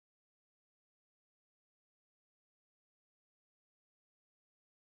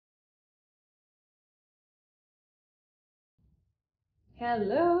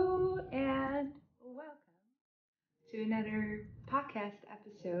Hello and welcome to another podcast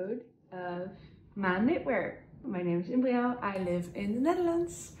episode of maanknitwear. My name is Imbriel. I live in the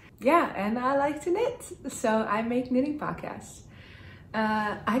Netherlands. Yeah, and I like to knit, so I make knitting podcasts.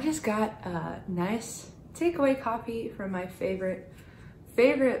 I just got a nice takeaway coffee from my favorite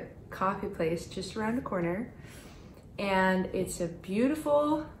coffee place just around the corner, and it's a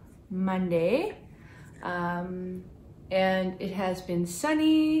beautiful Monday. And it has been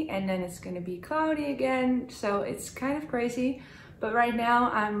sunny and then it's going to be cloudy again, so it's kind of crazy. But right now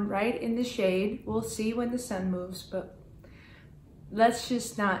I'm right in the shade. We'll see when the sun moves, but let's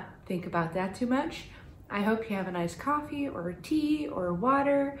just not think about that too much. I hope you have a nice coffee or a tea or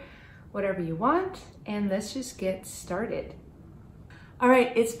water, whatever you want, and let's just get started. All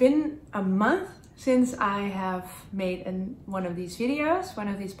right, it's been a month since I have made one of these videos, one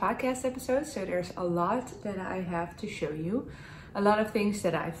of these podcast episodes, so there's a lot that I have to show you. A lot of things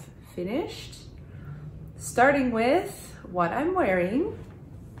that I've finished, starting with what I'm wearing.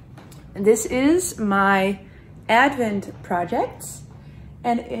 And this is my Advent project,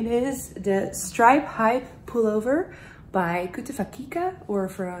 and it is the Stripe Hype pullover by Kutevakika or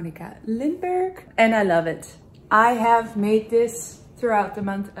Veronica Lindberg, and I love it. I have made this throughout the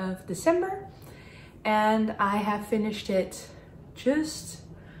month of December, and I have finished it just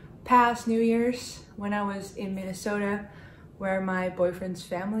past New Year's when I was in Minnesota, where my boyfriend's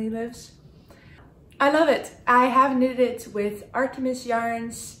family lives. I love it. I have knitted it with Artemis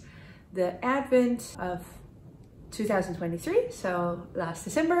yarns, the Advent of 2023, so last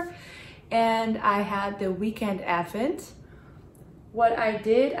December, and I had the Weekend Advent. What I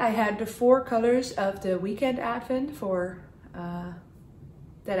did, I had the 4 colors of the Weekend Advent for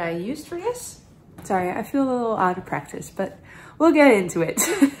that I used for this. Sorry, I feel a little out of practice, but we'll get into it.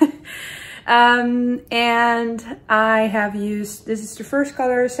 And I have used, this is the first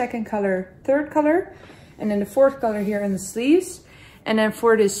color, second color, third color, and then the 4th color here in the sleeves. And then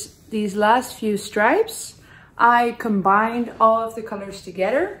for these last few stripes, I combined all of the colors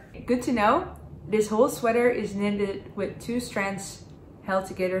together. Good to know, this whole sweater is knitted with 2 strands held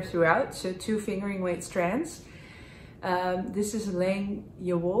together throughout, so 2 fingering weight strands. This is Lang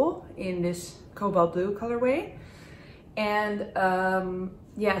Yowol in this cobalt blue colorway, and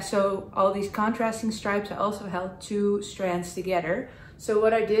yeah, so all these contrasting stripes, I also held 2 strands together. So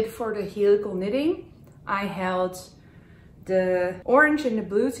what I did for the helical knitting, I held the orange and the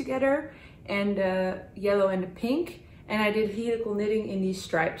blue together and the yellow and the pink, and I did helical knitting in these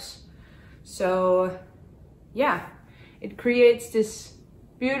stripes. So yeah, it creates this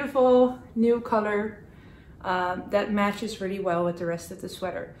beautiful new color that matches really well with the rest of the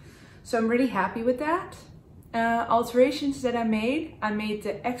sweater. So I'm really happy with that. Alterations that I made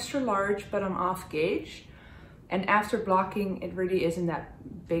the extra large, but I'm off gauge. And after blocking, it really isn't that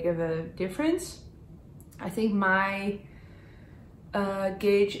big of a difference. I think my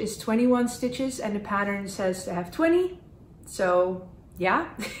gauge is 21 stitches and the pattern says to have 20. So yeah,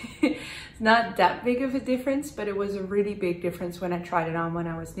 it's not that big of a difference, but it was a really big difference when I tried it on when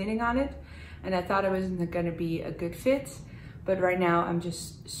I was knitting on it. And I thought it wasn't gonna be a good fit. But right now I'm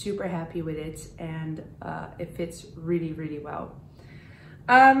just super happy with it, and it fits really, really well.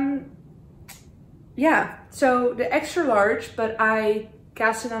 Yeah, so the extra large, but I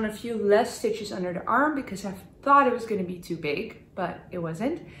casted on a few less stitches under the arm because I thought it was gonna be too big, but it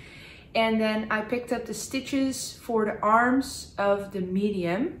wasn't. And then I picked up the stitches for the arms of the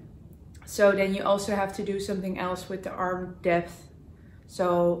medium. So then you also have to do something else with the arm depth.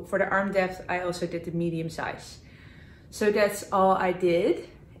 So for the arm depth, I also did the medium size. So that's all I did.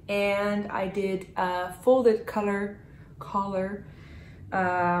 And I did a folded collar.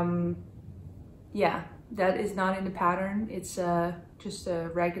 Yeah, that is not in the pattern. It's just a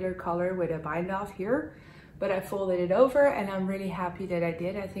regular collar with a bind off here. But I folded it over, and I'm really happy that I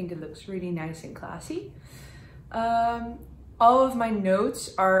did. I think it looks really nice and classy. All of my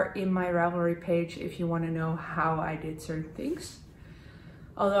notes are in my Ravelry page if you want to know how I did certain things.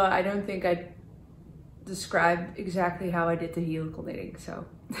 Although I don't think I described exactly how I did the helical knitting, so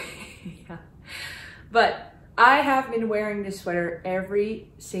yeah. But I have been wearing this sweater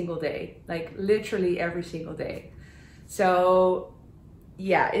every single day, like literally every single day. So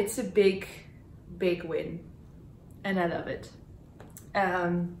yeah, it's a big win, and I love it.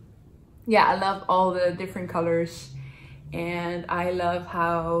 Yeah, I love all the different colors, and I love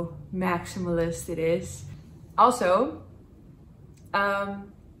how maximalist it is. Also,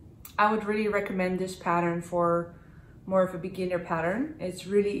 I would really recommend this pattern for more of a beginner pattern. It's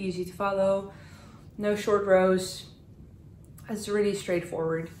really easy to follow, no short rows. It's really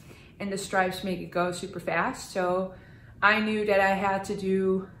straightforward, and the stripes make it go super fast. So I knew that I had to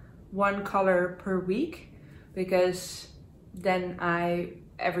do one color per week, because then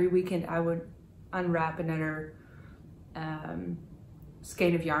every weekend I would unwrap another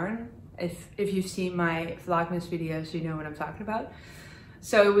skein of yarn. If you've seen my Vlogmas videos, you know what I'm talking about.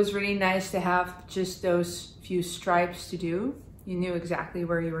 So it was really nice to have just those few stripes to do. You knew exactly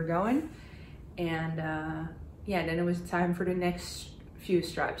where you were going. And yeah, then it was time for the next few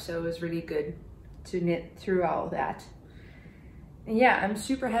stripes. So it was really good to knit through all of that. And yeah, I'm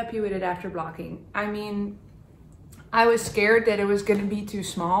super happy with it after blocking. I mean, I was scared that it was gonna be too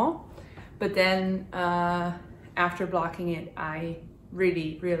small, but then after blocking it, I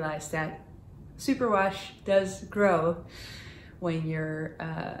really realized that superwash does grow when you're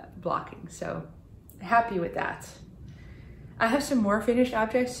blocking. So happy with that. I have some more finished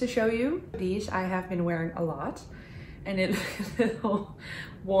objects to show you. These I have been wearing a lot and it looks a little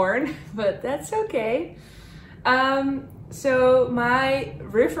worn, but that's okay. So my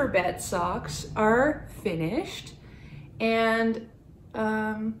Riverbed socks are finished, and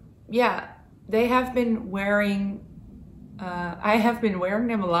yeah, they have been wearing, I have been wearing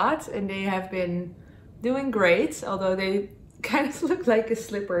them a lot and they have been doing great, although they kind of look like a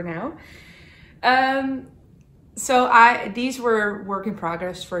slipper now. So these were work in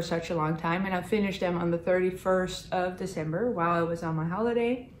progress for such a long time, and I finished them on the 31st of December while I was on my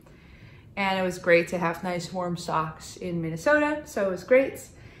holiday. And it was great to have nice warm socks in Minnesota, so it was great.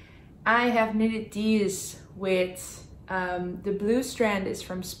 I have knitted these with, the blue strand is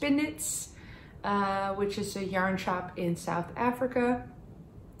from Spinits, which is a yarn shop in South Africa.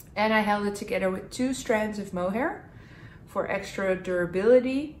 And I held it together with 2 strands of mohair for extra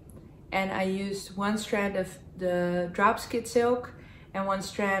durability. And I used 1 strand of the drop skid silk and 1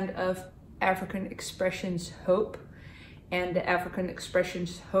 strand of African Expressions Hope. And the African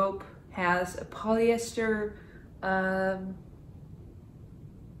Expressions Hope has a polyester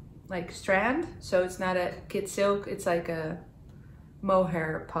like strand, so it's not a kid silk, it's like a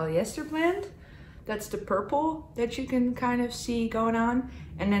mohair polyester blend. That's the purple that you can kind of see going on,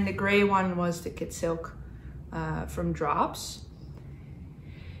 and then the gray one was the kid silk from Drops.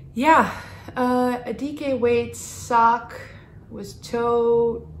 Yeah, a DK weight sock was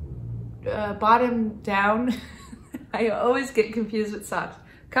toe bottom down. I always get confused with socks.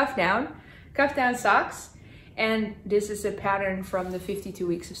 Cuff down socks. And this is a pattern from the 52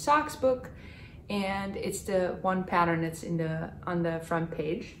 Weeks of Socks book. And it's the one pattern that's on the front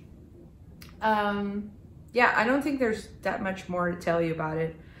page. Yeah, I don't think there's that much more to tell you about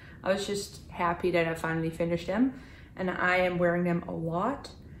it. I was just happy that I finally finished them. And I am wearing them a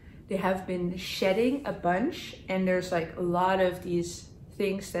lot. They have been shedding a bunch. And there's like a lot of these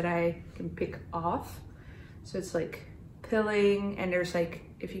things that I can pick off. So it's like pilling, and there's like,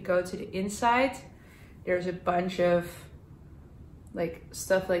 if you go to the inside, there's a bunch of like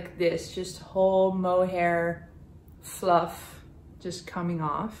stuff like this, just whole mohair fluff just coming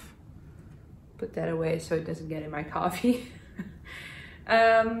off. Put that away so it doesn't get in my coffee.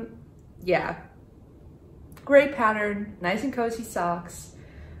 Yeah, great pattern, nice and cozy socks.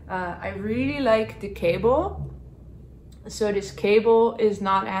 I really like the cable. So this cable is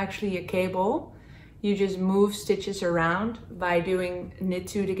not actually a cable. You just move stitches around by doing knit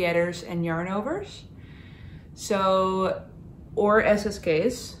 2 togethers and yarn overs. So, or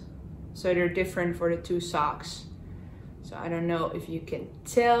SSKs. So they're different for the 2 socks. So I don't know if you can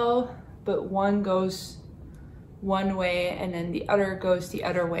tell, but one goes one way and then the other goes the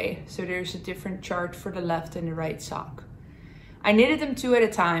other way. So there's a different chart for the left and the right sock. I knitted them 2 at a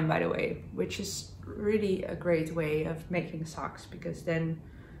time, by the way, which is really a great way of making socks, because then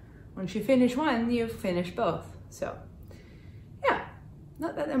once you finish one, you finish both. So yeah,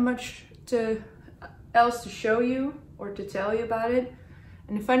 not that much else to show you or to tell you about it.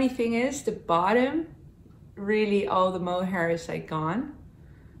 And the funny thing is, the bottom, really all the mohair is like gone.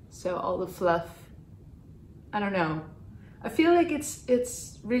 So all the fluff, I don't know. I feel like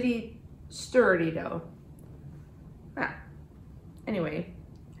it's really sturdy though. Anyway,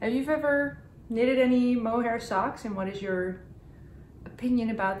 have you ever knitted any mohair socks, and what is your opinion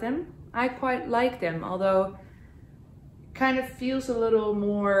about them? I quite like them, although it kind of feels a little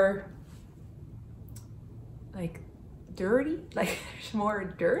more like dirty, like there's more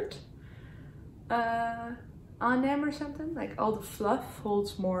dirt on them or something, like all the fluff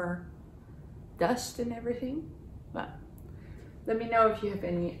holds more dust and everything. But let me know if you have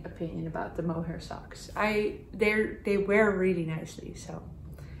any opinion about the mohair socks. They wear really nicely, so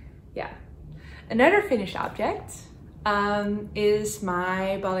yeah. Another finished object is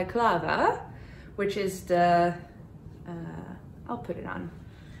my Yoloclava, which is the, I'll put it on.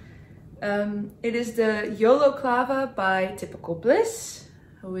 It is the Yoloclava by Typical Bliss,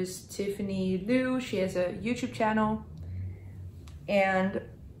 who is Tiffany Liu. She has a YouTube channel, and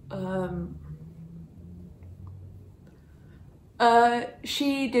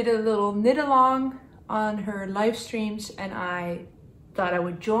she did a little knit along on her live streams, and I thought I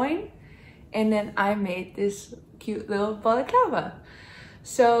would join, and then I made this cute little balaclava.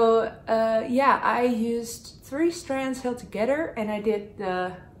 So yeah, I used 3 strands held together, and I did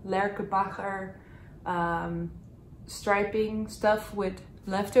the Lerkebacher striping stuff with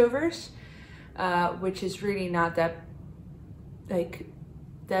leftovers, which is really not that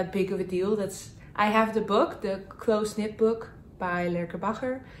big of a deal. I have the book, the Close Knit book by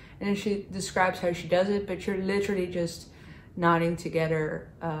Lerkebacher, and then she describes how she does it, but you're literally just knotting together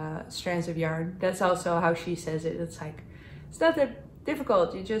strands of yarn. That's also how she says it. It's like, it's not that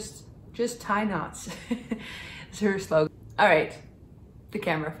difficult, you just tie knots. It's her slogan. All right, the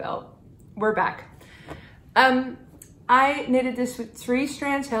camera fell. We're back. I knitted this with 3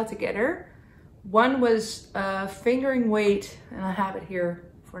 strands held together. One was fingering weight, and I have it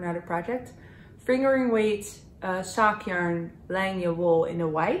here for another project. Fingering weight sock yarn, Langya wool in the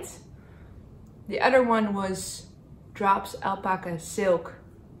white. The other one was drops alpaca silk,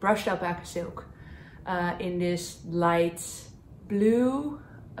 brushed alpaca silk, in this light blue,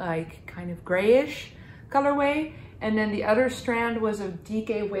 like kind of grayish colorway. And then the other strand was a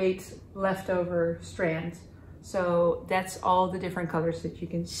DK weight leftover strand. So that's all the different colors that you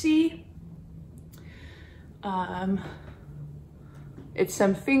can see. It's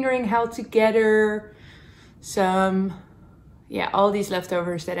some fingering held together, some, yeah, all these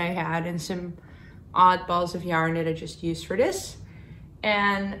leftovers that I had, and some odd balls of yarn that I just used for this.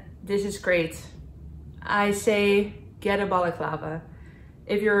 And this is great. I say get a balaclava.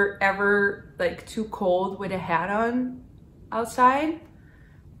 If you're ever like too cold with a hat on outside,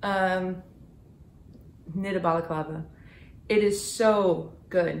 knit a balaclava. It is so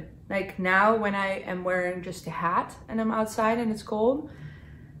good. Like now when I am wearing just a hat and I'm outside and it's cold,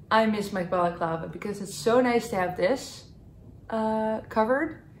 I miss my balaclava because it's so nice to have this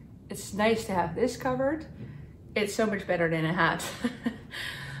covered. It's nice to have this covered. It's so much better than a hat.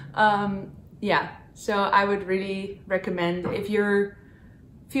 Yeah, so I would really recommend, if you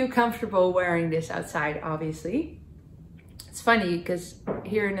feel comfortable wearing this outside, obviously. It's funny because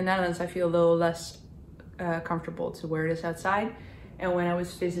here in the Netherlands I feel a little less comfortable to wear this outside, and when I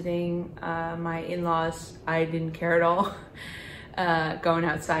was visiting my in-laws, I didn't care at all going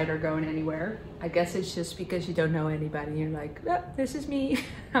outside or going anywhere. I guess it's just because you don't know anybody. You're like, oh, this is me.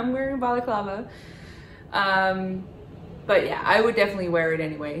 I'm wearing balaclava. But yeah, I would definitely wear it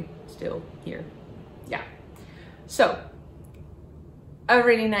anyway still here. Yeah, so a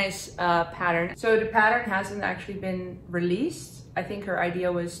really nice pattern. So the pattern hasn't actually been released. I think her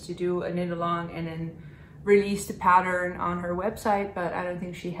idea was to do a knit along and then release the pattern on her website, but I don't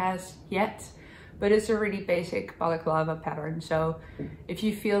think she has yet. But it's a really basic balaclava pattern. So if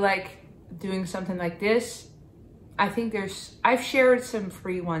you feel like doing something like this, I think I've shared some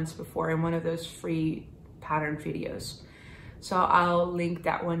free ones before in one of those free pattern videos. So I'll link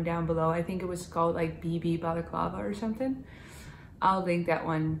that one down below. I think it was called like BB balaclava or something. I'll link that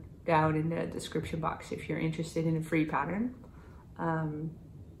one down in the description box if you're interested in a free pattern.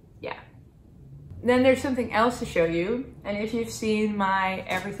 Yeah. Then there's something else to show you. And if you've seen my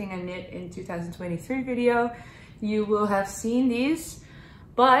Everything I Knit in 2023 video, you will have seen these.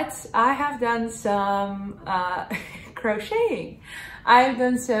 But I have done some crocheting. I've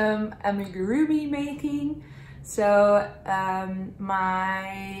done some amigurumi making. So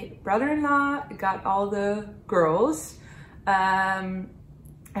my brother-in-law got all the girls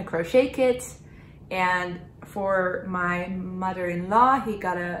a crochet kit, and for my mother-in-law he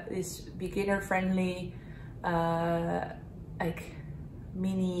got this beginner-friendly like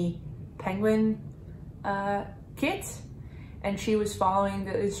mini penguin kit, and she was following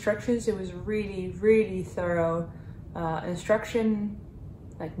the instructions. It was really thorough instruction,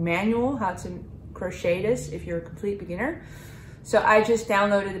 like manual how to crochet this if you're a complete beginner. So I just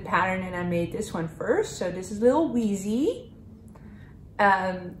downloaded the pattern and I made this one first. So this is Little Wheezy.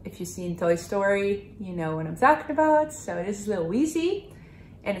 If you've seen Toy Story, you know what I'm talking about. So this is Little Wheezy,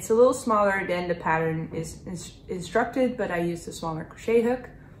 and it's a little smaller than the pattern is instructed, but I used a smaller crochet hook.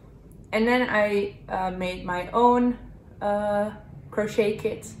 And then I made my own crochet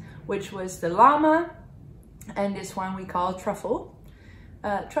kit, which was the llama, and this one we call Truffle.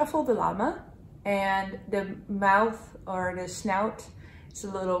 Truffle the llama, and the mouth or the snout is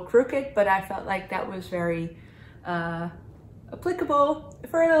a little crooked, but I felt like that was very applicable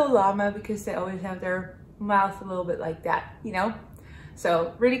for a little llama because they always have their mouth a little bit like that, you know?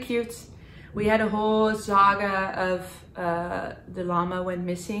 So really cute. We had a whole saga of the llama went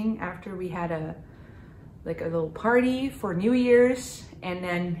missing after we had a little party for New Year's, and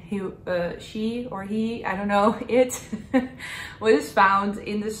then she or he, I don't know, it was found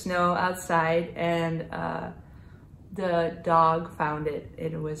in the snow outside, and the dog found it.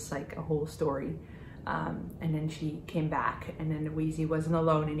 It was like a whole story. And then she came back, and then Wheezy wasn't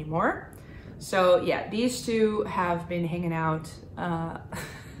alone anymore. So yeah, these two have been hanging out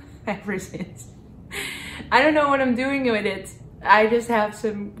ever since. I don't know what I'm doing with it. I just have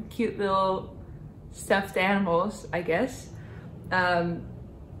some cute little stuffed animals, I guess. I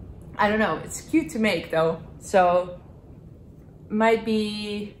don't know, it's cute to make though, so might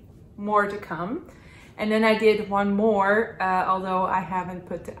be more to come. And then I did one more, although I haven't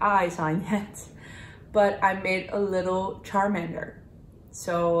put the eyes on yet, but I made a little Charmander.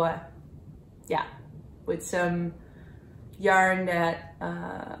 So yeah, with some yarn that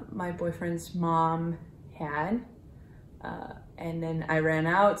my boyfriend's mom had, and then I ran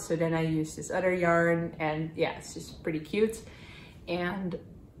out, so then I used this other yarn, and yeah, it's just pretty cute. And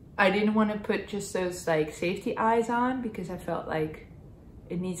I didn't want to put just those like safety eyes on because I felt like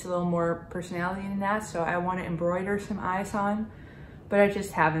it needs a little more personality than that, so I want to embroider some eyes on, but I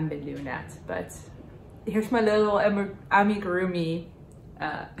just haven't been doing that. But here's my little amigurumi.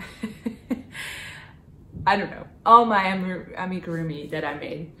 I don't know, all my amigurumi that I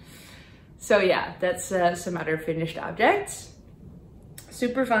made. So yeah, that's some other finished objects.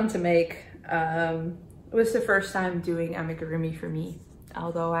 Super fun to make. It was the first time doing amigurumi for me,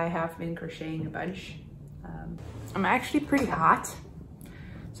 although I have been crocheting a bunch. I'm actually pretty hot,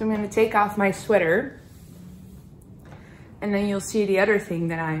 so I'm gonna take off my sweater, and then you'll see the other thing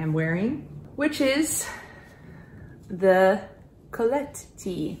that I am wearing, which is the Collett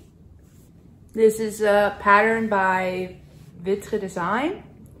tee. This is a pattern by Vitre Design,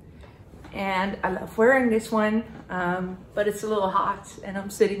 and I love wearing this one, but it's a little hot and I'm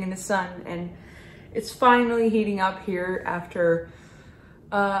sitting in the sun, and it's finally heating up here after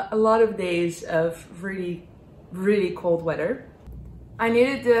a lot of days of really, really cold weather. I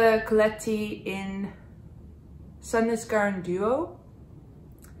knitted the Collett tee in Sunless Garn Duo,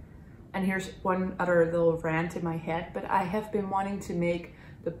 and here's one other little rant in my head, but I have been wanting to make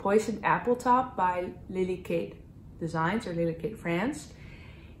the Poisoned Apple Top by Lily Kate Designs, or Lily Kate France.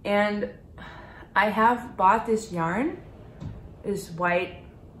 And I have bought this yarn, this white,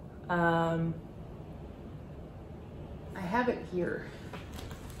 I have it here.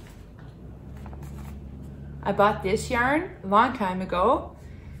 I bought this yarn a long time ago,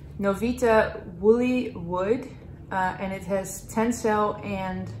 Novita Woolly Wood, and it has tencel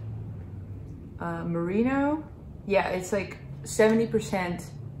and merino. Yeah, it's like 70%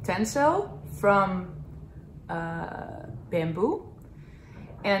 tencel from bamboo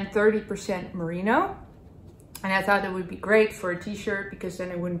and 30% merino. And I thought it would be great for a t-shirt because then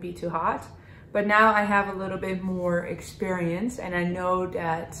it wouldn't be too hot. But now I have a little bit more experience, and I know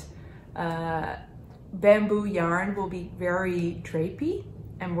that bamboo yarn will be very drapey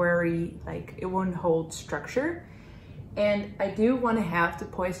and very, like, it won't hold structure. And I do want to have the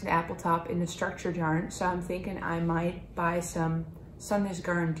Poisoned Apple Top in the structured yarn, so I'm thinking I might buy some Sunless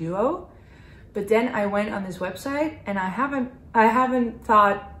Garn Duo. But then I went on this website, and I haven't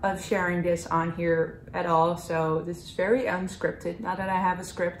thought of sharing this on here at all, so this is very unscripted. Not that I have a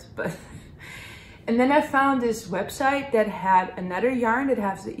script, but and then I found this website that had another yarn that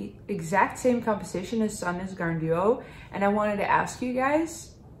has the exact same composition as Sunless Garn Duo, and I wanted to ask you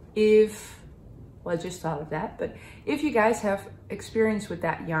guys if, well, I just thought of that, but if you guys have experience with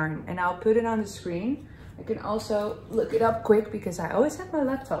that yarn, and I'll put it on the screen. I can also look it up quick because I always have my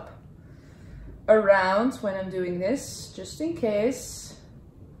laptop around when I'm doing this, just in case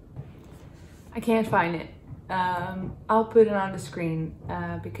I can't find it. I'll put it on the screen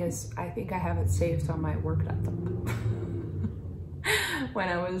because I think I have it saved on my work laptop when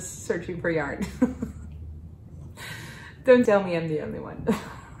I was searching for yarn. Don't tell me I'm the only one.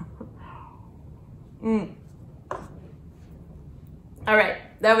 All right,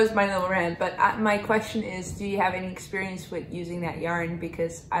 that was my little rant, but my question is, do you have any experience with using that yarn?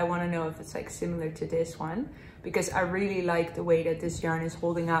 Because I want to know if it's like similar to this one, because I really like the way that this yarn is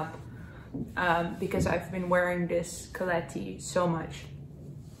holding up, because I've been wearing this Collett tee so much.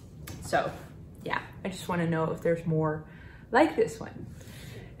 So yeah, I just want to know if there's more like this one.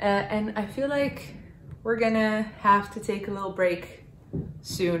 And I feel like we're gonna have to take a little break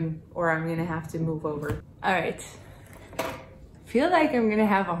soon, or I'm gonna have to move over. All right. Feel like I'm gonna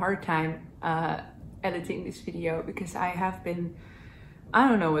have a hard time editing this video because I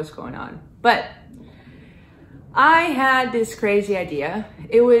don't know what's going on, but I had this crazy idea.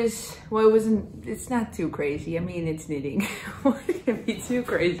 It was, well, it's not too crazy. I mean, it's knitting. What can be too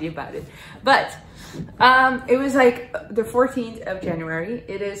crazy about it? But it was like the 14th of January.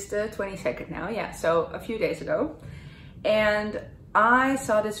 It is the 22nd now. Yeah, so a few days ago. And I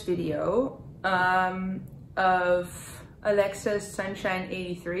saw this video of Alexa's Sunshine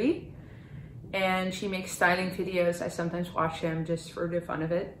 83. And she makes styling videos. I sometimes watch them just for the fun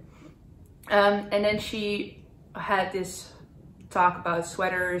of it. And then she had this talk about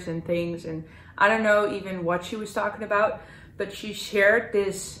sweaters and things, and I don't know even what she was talking about, but she shared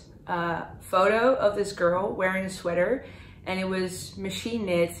this photo of this girl wearing a sweater, and it was machine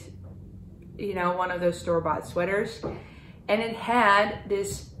knit, you know, one of those store-bought sweaters, and it had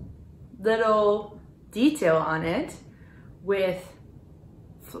this little detail on it with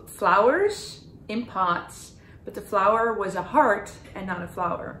flowers in pots, but the flower was a heart and not a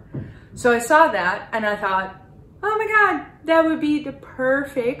flower. So I saw that and I thought, oh my God, that would be the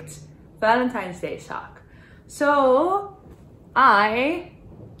perfect Valentine's Day sock. So I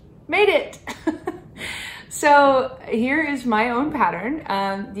made it. So here is my own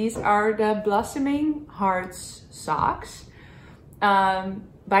pattern. These are the Blossoming Hearts socks by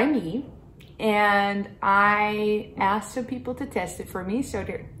me. And I asked some people to test it for me. So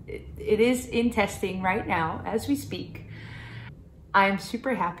it is in testing right now as we speak. I'm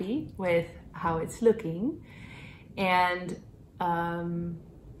super happy with how it's looking. And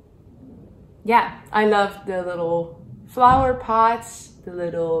yeah, I love the little flower pots, the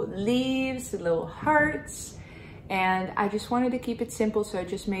little leaves, the little hearts. And I just wanted to keep it simple. So I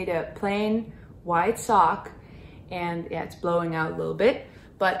just made a plain white sock, and yeah, it's blowing out a little bit.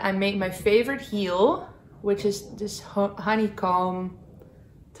 But I made my favorite heel, which is this honeycomb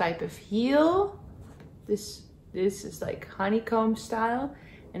type of heel. This is like honeycomb style.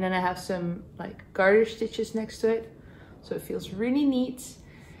 And then I have some like garter stitches next to it. So it feels really neat.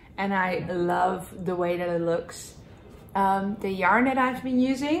 And I love the way that it looks. The yarn that I've been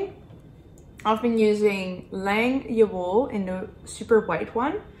using Lang wool in the super white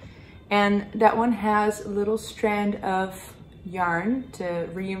one. And that one has a little strand of yarn to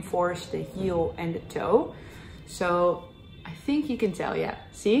reinforce the heel and the toe. So I think you can tell, yeah.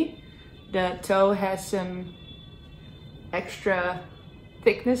 See? The toe has some extra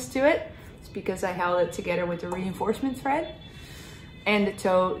thickness to it. It's because I held it together with the reinforcement thread. And the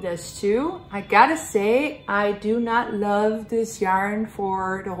toe does too. I gotta say, I do not love this yarn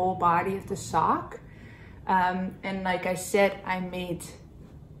for the whole body of the sock. And like I said, I made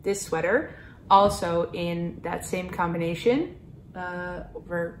this sweater also in that same combination,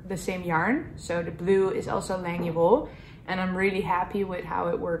 over the same yarn. So the blue is also Lang wool, and I'm really happy with how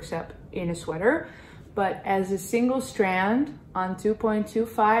it works up in a sweater. But as a single strand on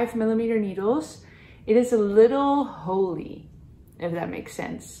 2.25 millimeter needles, it is a little holy, if that makes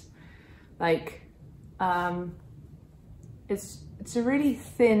sense. Like, it's a really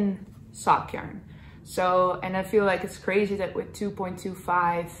thin sock yarn. So, and I feel like it's crazy that with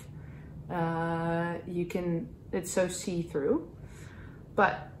 2.25, it's so see-through,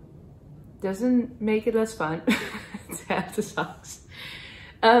 but doesn't make it less fun to have the socks.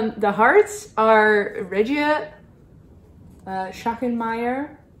 The hearts are Regia,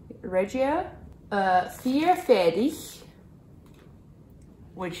 Schachenmeier, Regia, Vierfädig,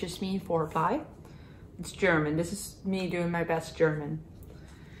 which just means 4-ply. It's German. This is me doing my best German.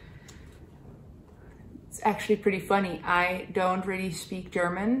 It's actually pretty funny. I don't really speak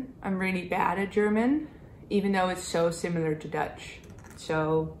German. I'm really bad at German, even though it's so similar to Dutch.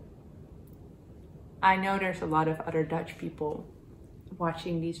 So I know there's a lot of other Dutch people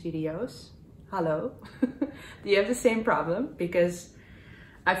watching these videos. Hello. Do you have the same problem? Because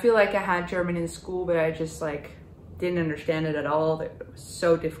I feel like I had German in school, but I just like didn't understand it at all. It was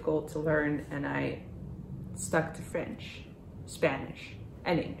so difficult to learn, and I stuck to French, Spanish,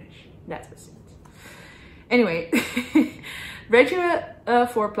 and English. That was it. Anyway, Regia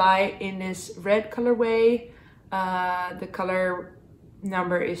 4-ply in this red colorway. The color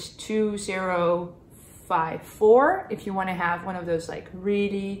number is 2054 if you want to have one of those like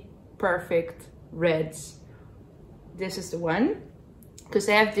really perfect reds. This is the one, because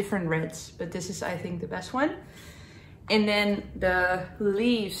they have different reds, but this is, I think, the best one. And then the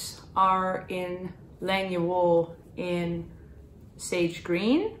leaves are in Lang wool in sage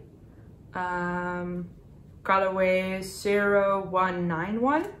green. Colorway is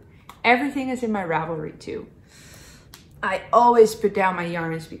 0191. Everything is in my Ravelry too. I always put down my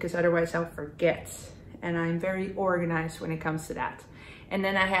yarns because otherwise I'll forget. And I'm very organized when it comes to that. And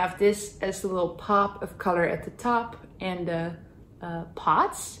then I have this as a little pop of color at the top and the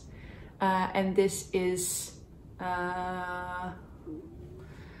pots. And this is I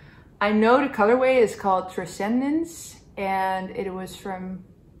know the colorway is called Transcendence, and it was from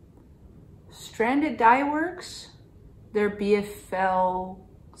Stranded Dye Works, their BFL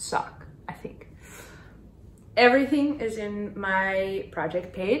sock, I think. Everything is in my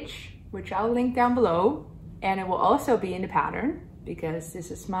project page, which I'll link down below, and it will also be in the pattern because this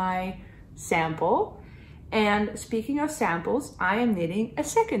is my sample. And speaking of samples, I am knitting a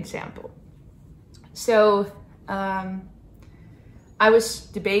second sample. So I was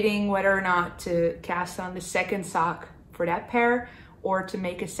debating whether or not to cast on the second sock for that pair or to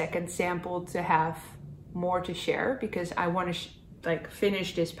make a second sample to have more to share, because I want to like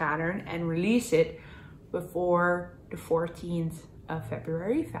finish this pattern and release it before the 14th of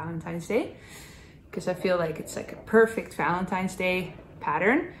February, Valentine's Day, because I feel like it's like a perfect Valentine's Day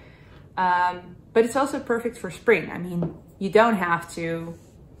pattern. But it's also perfect for spring. I mean, you don't have to,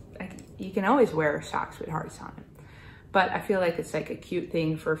 like, you can always wear socks with hearts on them. But I feel like it's like a cute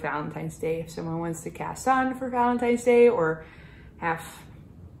thing for Valentine's Day if someone wants to cast on for Valentine's Day, or have,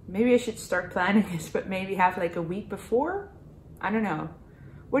 maybe I should start planning this, but maybe have like a week before? I don't know.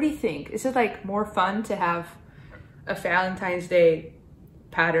 What do you think? Is it like more fun to have a Valentine's Day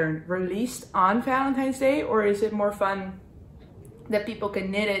pattern released on Valentine's Day, or is it more fun that people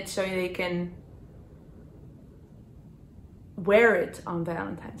can knit it so they can wear it on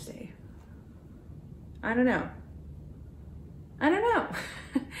Valentine's Day? I don't know. I don't know.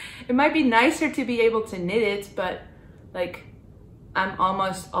 It might be nicer to be able to knit it, but like, I'm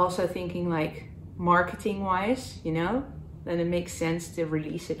almost also thinking like marketing wise, you know, then it makes sense to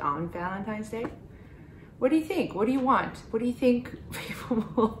release it on Valentine's Day. What do you think? What do you want? What do you think people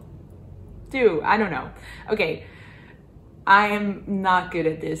will do? I don't know. Okay, I am not good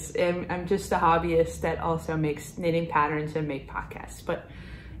at this. I'm just a hobbyist that also makes knitting patterns and make podcasts. But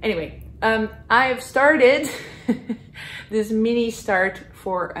anyway, I have started this mini start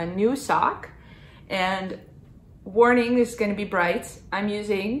for a new sock, and warning, is going to be bright. I'm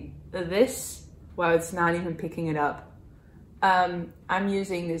using this, well, it's not even picking it up. I'm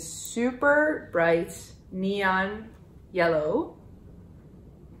using this super bright neon yellow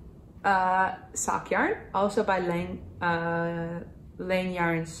sock yarn, also by Lane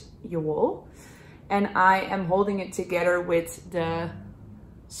Yarns Wool, and I am holding it together with the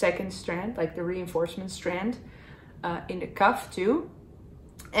second strand, like the reinforcement strand, in the cuff too.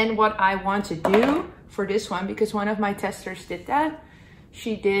 And what I want to do for this one, because one of my testers did that,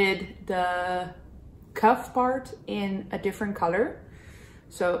 she did the cuff part in a different color.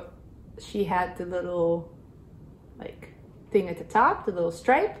 So she had the little like thing at the top, the little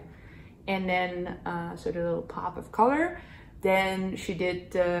stripe, and then so the little pop of color. Then she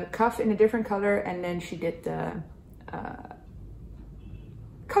did the cuff in a different color, and then she did the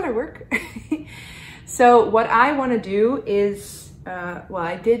color work. So what I want to do is, well,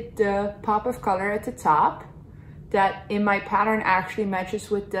 I did the pop of color at the top that in my pattern actually matches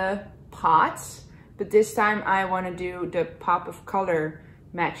with the pots, but this time I want to do the pop of color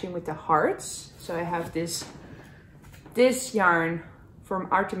matching with the hearts. So I have this yarn from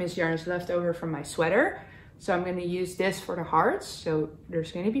Artemis Yarns left over from my sweater. So I'm going to use this for the hearts. So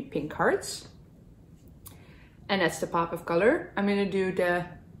there's going to be pink hearts. And that's the pop of color. I'm going to do the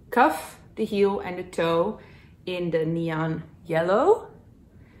cuff, the heel, and the toe in the neon yellow.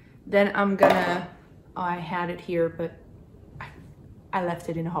 Then I'm gonna, oh, I had it here, but I left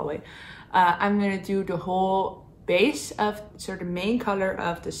it in the hallway. I'm gonna do the whole base of, sort of main color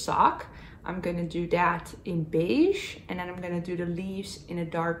of the sock. I'm gonna do that in beige, and then I'm gonna do the leaves in a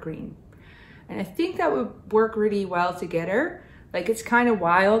dark green. And I think that would work really well together. Like, it's kind of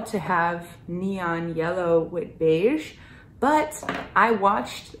wild to have neon yellow with beige, but I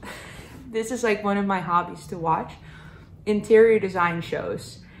watched, this is like one of my hobbies to watch, interior design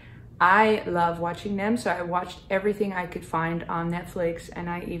shows. I love watching them, so I watched everything I could find on Netflix, and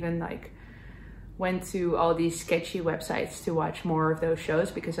I even like went to all these sketchy websites to watch more of those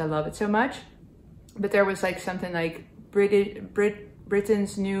shows because I love it so much. But there was like something like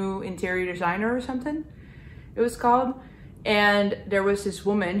Britain's New Interior Designer or something it was called. And there was this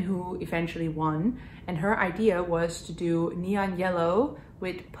woman who eventually won, and her idea was to do neon yellow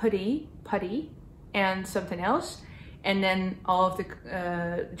with putty and something else. And then all of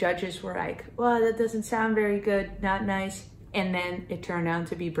the judges were like, well, that doesn't sound very good, not nice. And then it turned out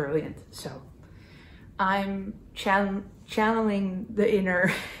to be brilliant. So I'm channeling the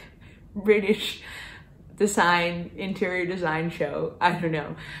inner British interior design show. I don't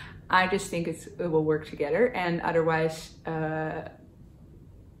know. I just think it will work together, and otherwise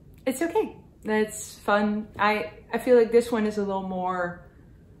it's okay. That's fun. I feel like this one is a little more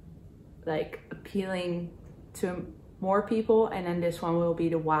like appealing to more people, and then this one will be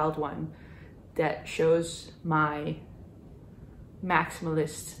the wild one that shows my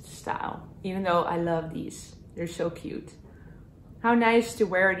maximalist style, even though I love these. They're so cute. How nice to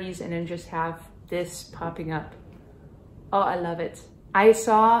wear these and then just have this popping up. Oh, I love it. I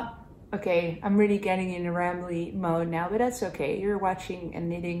saw, okay, I'm really getting in a rambly mode now, but that's okay. You're watching and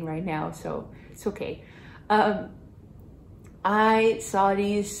knitting right now, so it's okay. I saw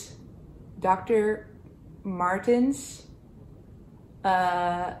these Dr. Martens,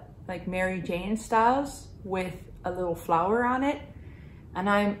 like Mary Jane styles with a little flower on it. And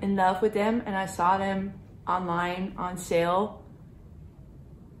I'm in love with them, and I saw them online on sale,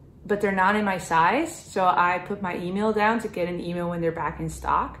 but they're not in my size. So I put my email down to get an email when they're back in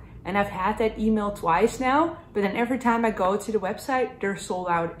stock. And I've had that email twice now, but then every time I go to the website, they're sold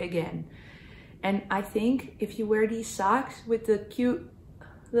out again. And I think if you wear these socks with the cute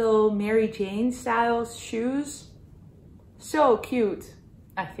little Mary Jane style shoes, so cute,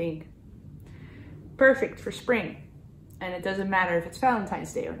 I think. Perfect for spring. And it doesn't matter if it's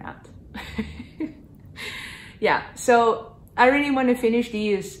Valentine's Day or not. Yeah, so I really want to finish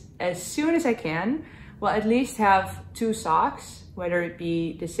these as soon as I can. Well, at least have 2 socks, whether it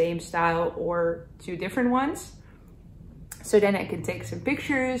be the same style or 2 different ones. So then I can take some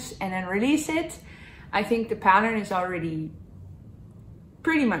pictures and then release it. I think the pattern is already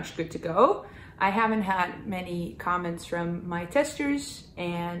pretty much good to go. I haven't had many comments from my testers,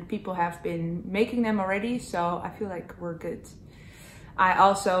 and people have been making them already, so I feel like we're good. I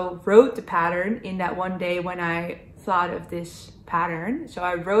also wrote the pattern in that one day when I thought of this pattern. So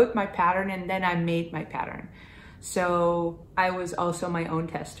I wrote my pattern and then I made my pattern. So I was also my own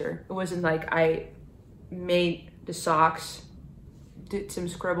tester. It wasn't like I made the socks, did some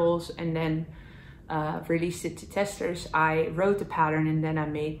scribbles, and then released it to testers. I wrote the pattern and then I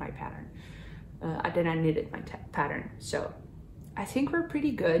made my pattern. Then I knitted my pattern. So I think we're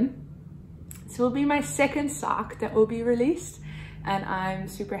pretty good. This will be my second sock that will be released, and I'm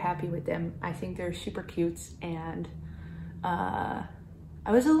super happy with them. I think they're super cute, and I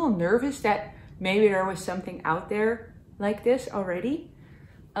was a little nervous that maybe there was something out there like this already,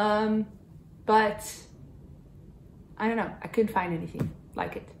 but I don't know, I couldn't find anything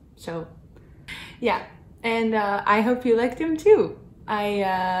like it. So yeah, and I hope you like them too.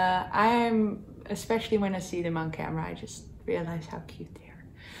 I'm, especially when I see them on camera, I just realize how cute they are.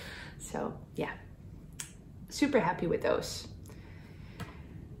 So yeah, super happy with those.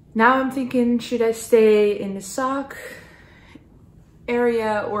 Now I'm thinking, should I stay in the sock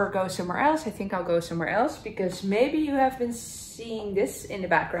area or go somewhere else? I think I'll go somewhere else, because maybe you have been seeing this in the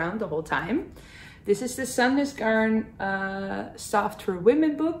background the whole time. This is the Sunless Garn Soft for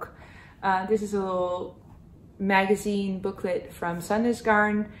Women book. This is a little magazine booklet from Sunless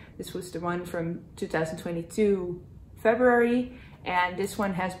Garn. This was the one from 2022 February, and this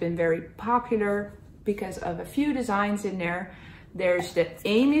one has been very popular because of a few designs in there. There's the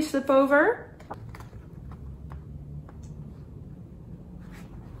Amy slipover,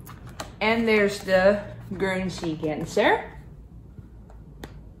 and there's the Guernsey Genser.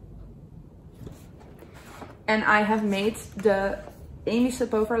 And I have made the Amy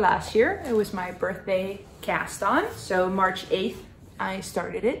slipover last year. It was my birthday cast on, so March 8th I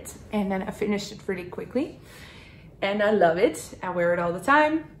started it, and then I finished it really quickly, and I love it. I wear it all the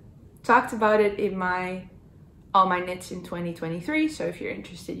time. Talked about it in all my knits in 2023, so if you're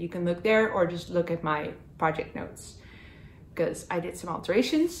interested you can look there, or just look at my project notes, because I did some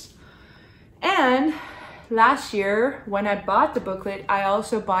alterations. And last year when I bought the booklet, I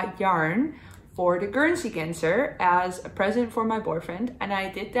also bought yarn for the Guernsey Genser as a present for my boyfriend, and I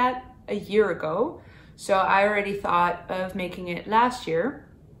did that a year ago. So I already thought of making it last year,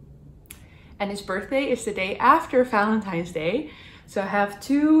 and his birthday is the day after Valentine's Day. So I have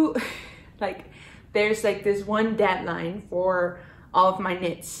two, like, there's like this one deadline for all of my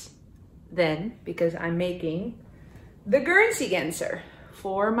knits then, because I'm making the Guernsey Genser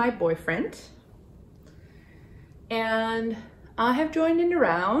for my boyfriend. And I have joined in the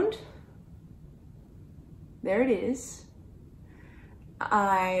round. There it is.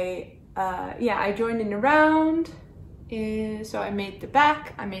 I joined in the round. So I made the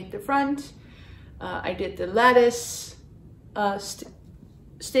back, I made the front, I did the lattice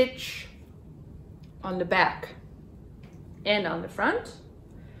stitch on the back and on the front,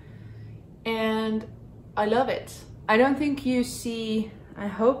 and I love it. I don't think you see, I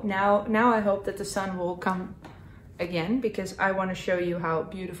hope now I hope that the sun will come again, because I want to show you how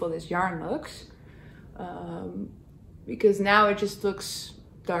beautiful this yarn looks, because now it just looks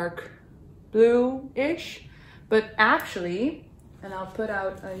dark blue-ish, but actually, and I'll put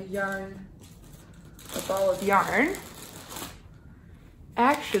out a yarn a ball of yarn.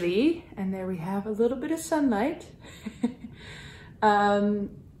 Actually, and there we have a little bit of sunlight. It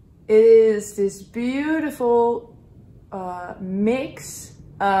is this beautiful mix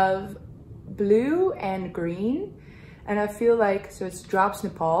of blue and green. And I feel like, so it's Drops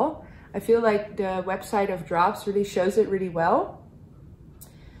Nepal. I feel like the website of Drops really shows it really well.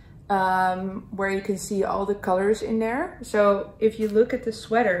 Where you can see all the colors in there. So if you look at the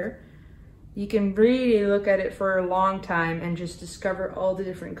sweater, you can really look at it for a long time and just discover all the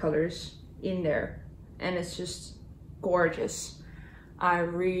different colors in there. And it's just gorgeous. I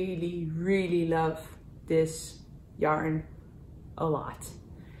really, really love this yarn a lot.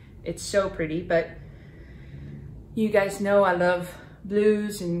 It's so pretty, but you guys know I love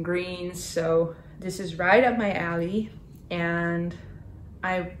blues and greens, so this is right up my alley. And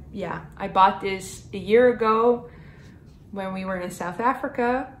I bought this a year ago when we were in South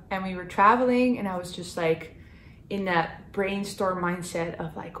Africa and we were traveling, and I was just like in that brainstorm mindset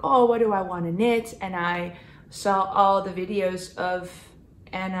of like, oh, what do I want to knit? And I saw all the videos of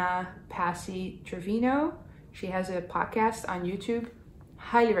Anna Passy Trevino. She has a podcast on YouTube,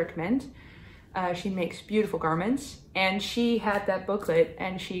 highly recommend. She makes beautiful garments, and she had that booklet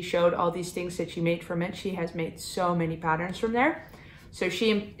and she showed all these things that she made from it. She has made so many patterns from there. So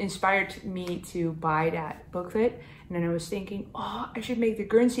she inspired me to buy that booklet. And then I was thinking, oh, I should make the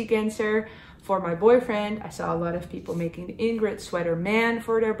Guernsey Genser for my boyfriend. I saw a lot of people making the Ingrid sweater man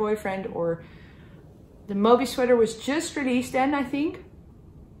for their boyfriend, or the Moby sweater was just released then, I think.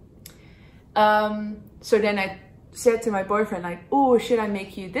 So then I said to my boyfriend, like, oh, should I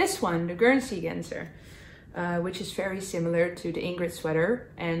make you this one, the Guernsey Genser, which is very similar to the Ingrid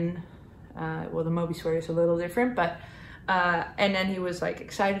sweater. And well, the Moby sweater is a little different, but and then he was like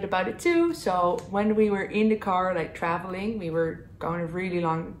excited about it too. So when we were in the car, like traveling, we were going a really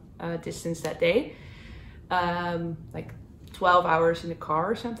long distance that day, like 12 hours in the car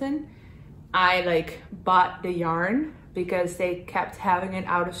or something. I like bought the yarn because they kept having it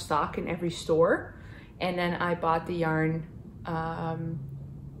out of stock in every store. And then I bought the yarn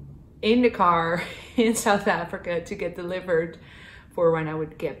in the car in South Africa to get delivered for when I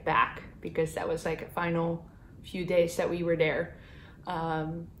would get back, because that was like a final few days that we were there.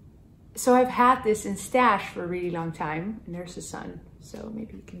 So I've had this in stash for a really long time, and there's the sun, so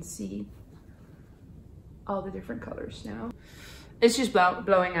maybe you can see all the different colors now. It's just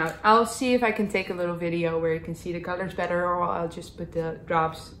blowing out. I'll see if I can take a little video where you can see the colors better, or I'll just put the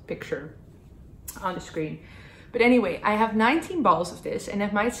Drops picture on the screen. But anyway, I have 19 balls of this, and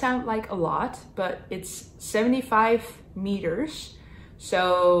it might sound like a lot, but it's 75 meters.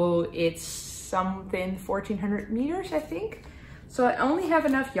 So it's something 1400 meters, I think. So I only have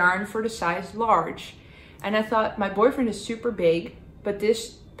enough yarn for the size large. And I thought, my boyfriend is super big, but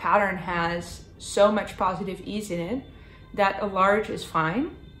this pattern has so much positive ease in it that a large is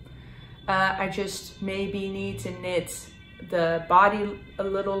fine. I just maybe need to knit the body a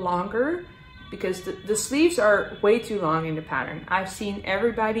little longer, because the sleeves are way too long in the pattern. I've seen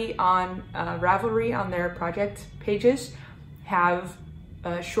everybody on Ravelry on their project pages have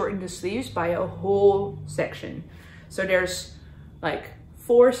shortened the sleeves by a whole section. So there's like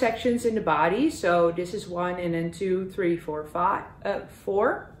 4 sections in the body. So this is 1, and then 2, 3, 4, 5,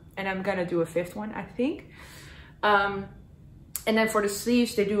 4. And I'm gonna do a 5th one, I think. And then for the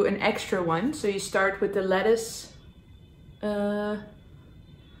sleeves, they do an extra one. So you start with the lattice with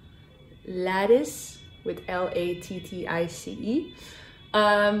Lattice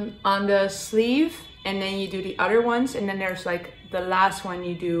on the sleeve, and then you do the other ones, and then there's like the last one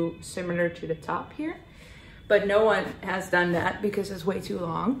you do similar to the top here. But no one has done that because it's way too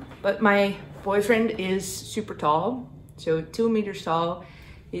long. But my boyfriend is super tall, so 2 meters tall.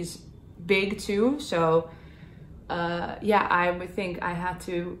 He's big too, so yeah, I would think I had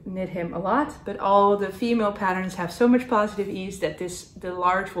to knit him a lot, but all the female patterns have so much positive ease that the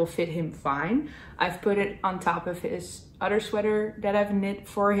large will fit him fine. I've put it on top of his other sweater that I've knit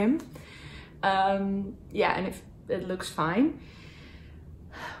for him. Yeah, and it looks fine.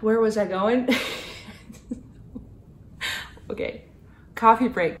 Where was I going? Okay, coffee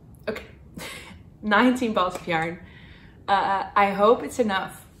break. Okay, 19 balls of yarn. I hope it's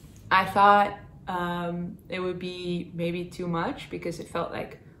enough. I thought it would be maybe too much because it felt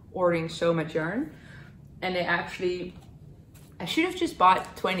like ordering so much yarn, and I should have just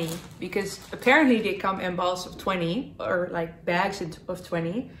bought 20, because apparently they come in balls of 20 or like bags of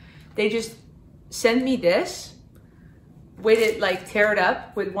 20. They just sent me this with it like teared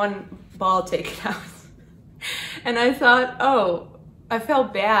up with one ball taken out. And I thought, oh, I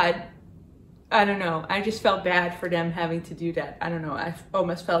felt bad. I don't know. I just felt bad for them having to do that. I don't know. I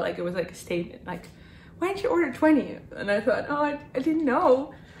almost felt like it was like a statement, like, why didn't you order 20? And I thought, oh, I didn't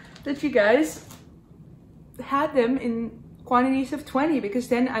know that you guys had them in quantities of 20, because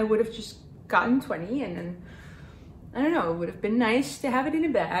then I would have just gotten 20, and then, I don't know, it would have been nice to have it in a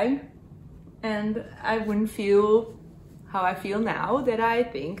bag, and I wouldn't feel how I feel now, that I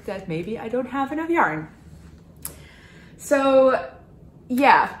think that maybe I don't have enough yarn. So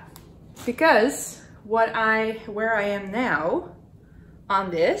yeah, because where I am now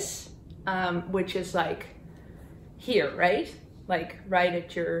on this, which is like here, right? Like right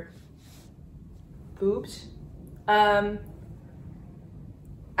at your boobs. I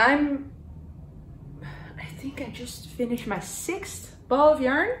think I just finished my 6th ball of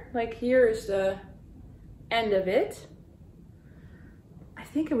yarn. Like here is the end of it. I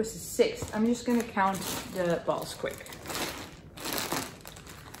think it was the 6th. I'm just gonna count the balls quick.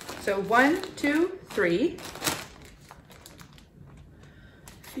 So 1, 2, 3,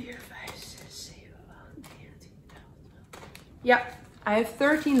 4, 5, 6, 7, 8, 9, 10. Yep, I have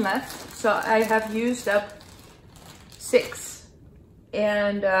 13 left, so I have used up 6,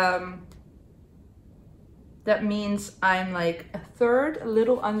 and that means I'm like a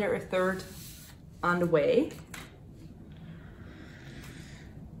little under a third on the way.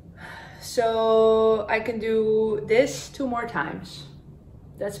 So I can do this 2 more times.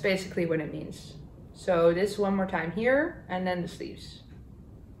 That's basically what it means. So this 1 more time here, and then the sleeves.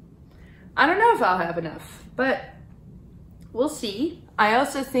 I don't know if I'll have enough, but we'll see. I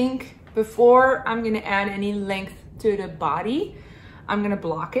also think before I'm gonna add any length to the body, I'm gonna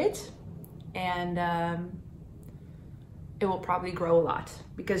block it, and it will probably grow a lot,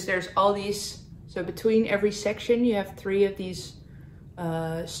 because there's all these, so between every section you have 3 of these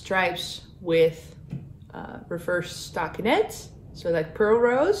stripes with reverse stockinette, so like pearl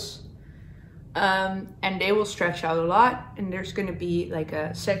rows, and they will stretch out a lot, and there's going to be like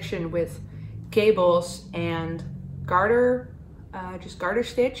a section with cables and garter, just garter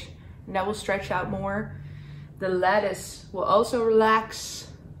stitch, and that will stretch out more. The lattice will also relax.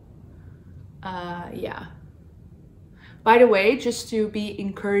 Yeah. By the way, just to be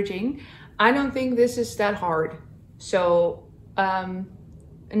encouraging, I don't think this is that hard. So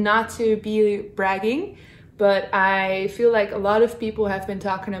not to be bragging, but I feel like a lot of people have been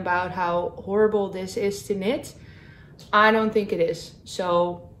talking about how horrible this is to knit. I don't think it is.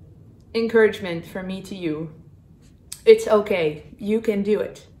 So encouragement from me to you. It's okay. You can do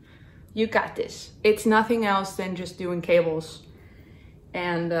it. You got this. It's nothing else than just doing cables.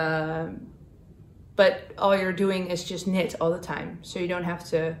 And but all you're doing is just knit all the time. So you don't have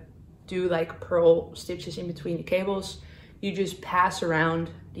to do like purl stitches in between the cables. You just pass around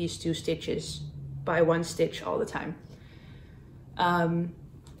these 2 stitches by 1 stitch all the time.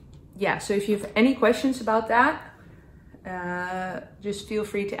 Yeah, so if you have any questions about that, just feel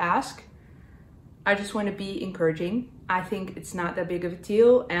free to ask. I just want to be encouraging. I think it's not that big of a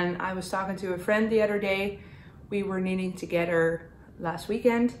deal. And I was talking to a friend the other day. We were knitting together last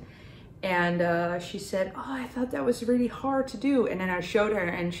weekend, and she said, oh, I thought that was really hard to do. And then I showed her,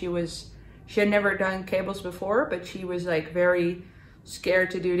 and she had never done cables before, but she was like very scared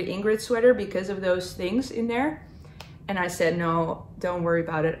to do the Ingrid sweater because of those things in there. And I said, no, don't worry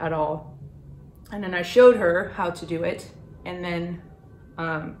about it at all. And then I showed her how to do it, and then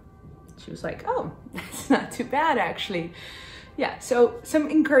she was like, oh, that's not too bad actually. Yeah, so some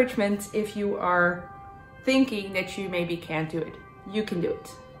encouragement if you are thinking that you maybe can't do it. You can do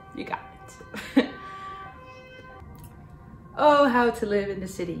it. You got it. Oh, how to live in the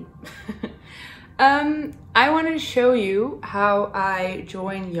city. I wanted to show you how I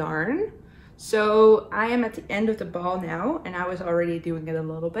join yarn. So I am at the end of the ball now, and I was already doing it a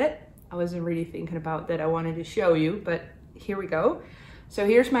little bit. I wasn't really thinking about that I wanted to show you, but here we go. So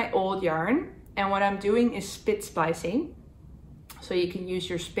here's my old yarn, and what I'm doing is spit splicing. So you can use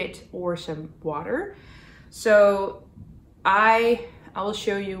your spit or some water. So I will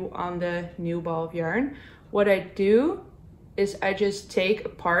show you on the new ball of yarn. What I do is I just take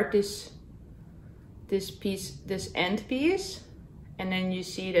apart this end piece, and then you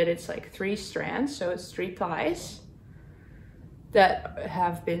see that it's like 3 strands, so it's 3 plies that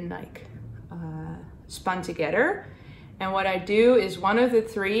have been like spun together. And what I do is one of the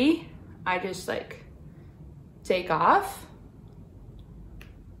 3 I just like take off,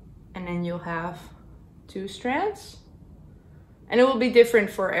 and then you'll have 2 strands, and it will be different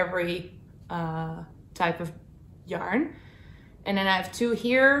for every type of yarn. And then I have 2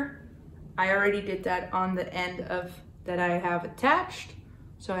 here. I already did that on the end of that I have attached.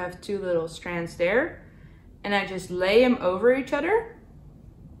 So I have 2 little strands there, and I just lay them over each other.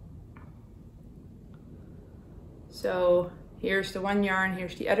 So here's the one yarn,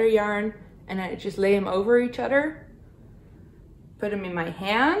 here's the other yarn, and I just lay them over each other, put them in my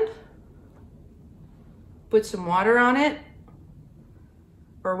hand, put some water on it,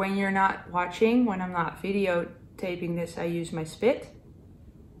 or when you're not watching, when I'm not videotaping this, I use my spit.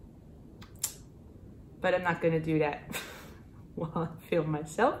 But I'm not gonna do that while I film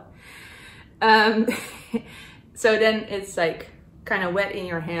myself. So then it's like kind of wet in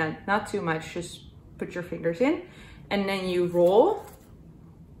your hand, not too much, just put your fingers in, and then you roll.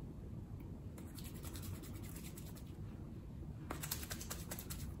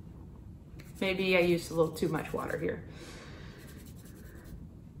 Maybe I used a little too much water here.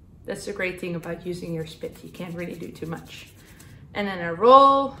 That's the great thing about using your spit. You can't really do too much. And then I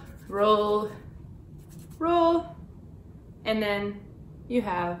roll, roll, roll, and then you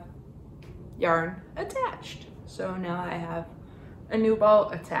have yarn attached. So now I have a new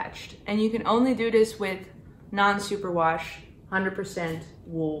ball attached. And you can only do this with non-superwash, 100%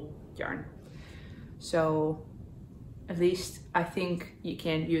 wool yarn. So at least I think you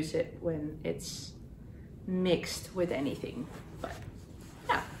can use it when it's mixed with anything. But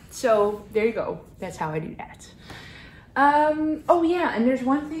yeah, so there you go. That's how I do that. Oh yeah, and there's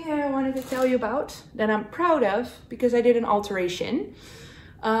one thing I wanted to tell you about that I'm proud of because I did an alteration.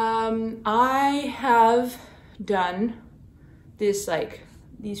 I have done this, like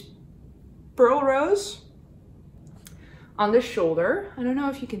these pearl rows on the shoulder. I don't know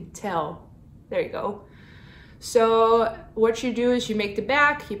if you can tell. There you go. So what you do is you make the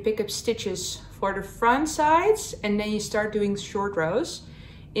back, you pick up stitches for the front sides, and then you start doing short rows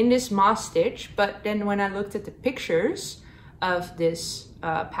in this moss stitch. But then when I looked at the pictures of this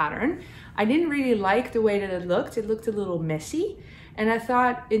pattern, I didn't really like the way that it looked. It looked a little messy, and I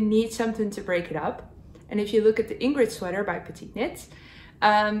thought it needs something to break it up. And if you look at the Ingrid sweater by Petite Knit,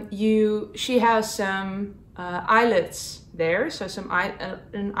 she has some eyelets there, so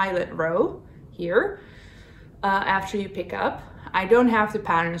an eyelet row here. After you pick up. I don't have the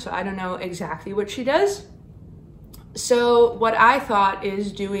pattern, so I don't know exactly what she does. So what I thought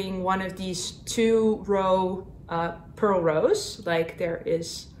is doing one of these 2-row pearl rows, like there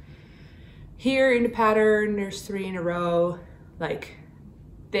is here in the pattern, there's 3 in a row, like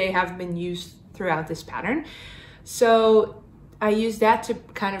they have been used throughout this pattern. So I used that to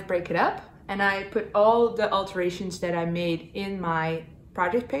kind of break it up, and I put all the alterations that I made in my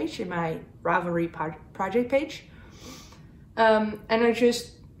project page, in my Ravelry project page. And I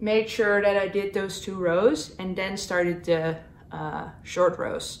just made sure that I did those 2 rows and then started the short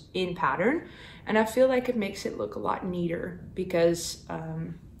rows in pattern. And I feel like it makes it look a lot neater because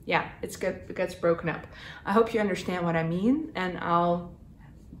yeah, it gets broken up. I hope you understand what I mean, and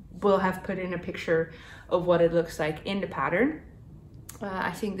we'll have put in a picture of what it looks like in the pattern.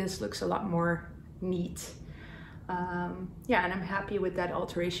 I think this looks a lot more neat. Yeah, and I'm happy with that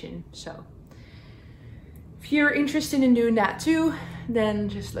alteration. So if you're interested in doing that too, then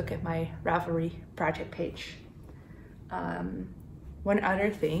just look at my Ravelry project page. One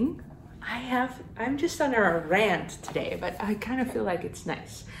other thing, I'm just on a rant today, but I kind of feel like it's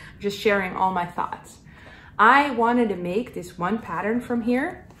nice. I'm just sharing all my thoughts. I wanted to make this one pattern from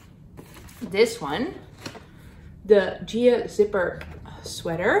here. This one, the Gia zipper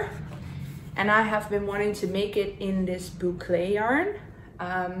sweater. And I have been wanting to make it in this boucle yarn.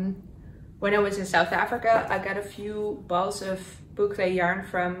 When I was in South Africa, I got a few balls of boucle yarn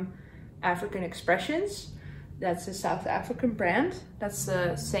from African Expressions. That's a South African brand. That's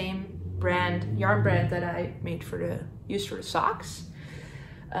the same brand, yarn brand that I made used for the socks.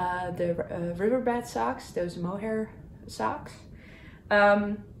 The Riverbed Socks, those mohair socks.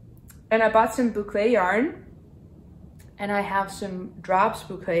 And I bought some boucle yarn, and I have some drops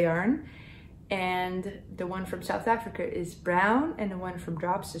boucle yarn. And the one from South Africa is brown and the one from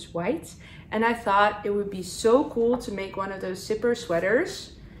Drops is white. And I thought it would be so cool to make one of those zipper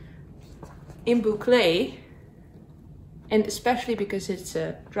sweaters in boucle, and especially because it's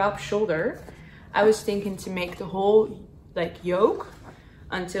a drop shoulder, I was thinking to make the whole like yoke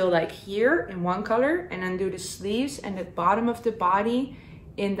until like here in one color, and then do the sleeves and the bottom of the body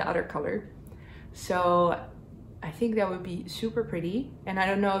in the other color. So I think that would be super pretty. And I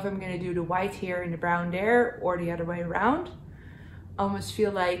don't know if I'm gonna do the white here and the brown there or the other way around. I almost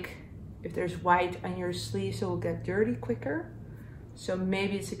feel like if there's white on your sleeves, it will get dirty quicker. So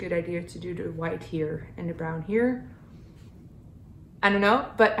maybe it's a good idea to do the white here and the brown here. I don't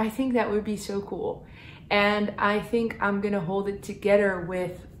know, but I think that would be so cool. And I think I'm gonna hold it together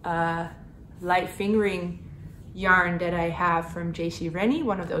with light fingering yarn that I have from J.C. Rennie,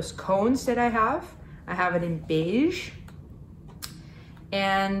 one of those cones that I have. I have it in beige,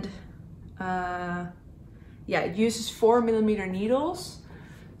 and yeah, it uses 4mm needles,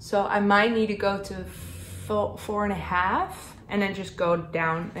 So I might need to go to 4.5 and then just go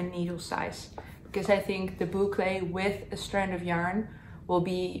down a needle size, because I think the boucle with a strand of yarn will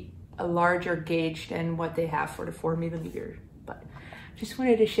be a larger gauge than what they have for the 4mm. But just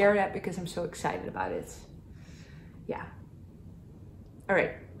wanted to share that because I'm so excited about it. Yeah. All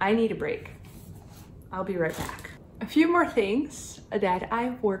right, I need a break. I'll be right back. A few more things that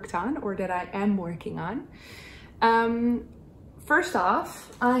I worked on, or that I am working on. First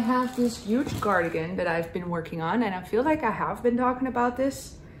off, I have this huge cardigan that I've been working on, and I feel like I have been talking about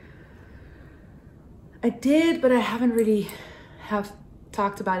this. I did, but I haven't really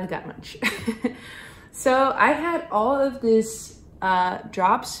talked about it that much. So I had all of this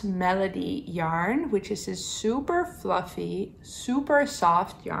Drops Melody yarn, which is this super fluffy, super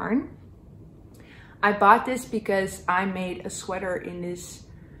soft yarn. I bought this because I made a sweater in this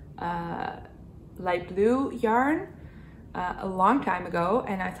light blue yarn a long time ago,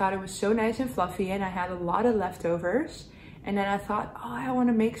 and I thought it was so nice and fluffy, and I had a lot of leftovers. And then I thought, oh, I want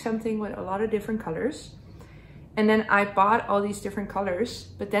to make something with a lot of different colors. And then I bought all these different colors,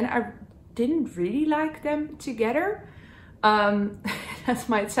 but then I didn't really like them together. That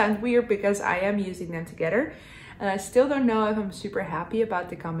might sound weird because I am using them together, and I still don't know if I'm super happy about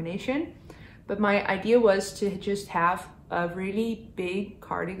the combination. But my idea was to just have a really big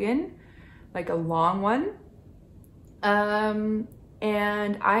cardigan, like a long one.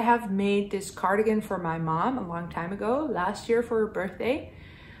 And I have made this cardigan for my mom a long time ago, last year for her birthday,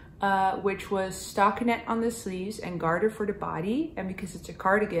 which was stockinette on the sleeves and garter for the body. And because it's a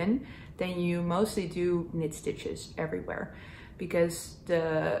cardigan, then you mostly do knit stitches everywhere, because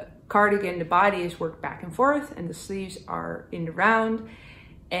the cardigan, the body is worked back and forth and the sleeves are in the round.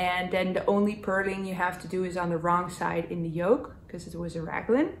 And then the only purling you have to do is on the wrong side in the yoke, because it was a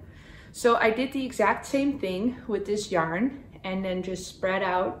raglan. So I did the exact same thing with this yarn, and then just spread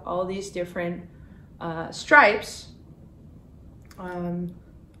out all these different stripes. Oh,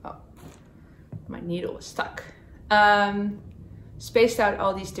 my needle was stuck. Spaced out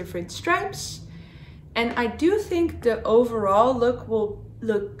all these different stripes. And I do think the overall look will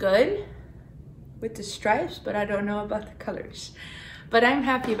look good with the stripes, but I don't know about the colors. But I'm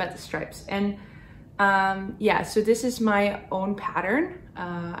happy about the stripes. And yeah, so this is my own pattern.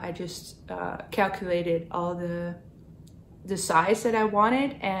 I just calculated all the size that I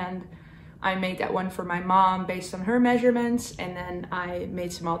wanted, and I made that one for my mom based on her measurements. And then I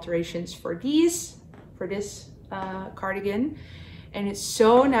made some alterations for this cardigan. And it's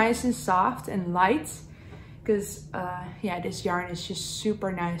so nice and soft and light, because yeah, this yarn is just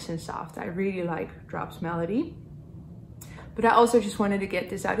super nice and soft. I really like Drops Melody. But I also just wanted to get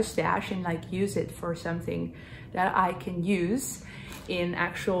this out of stash and like use it for something that I can use in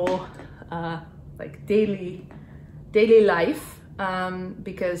actual like daily life,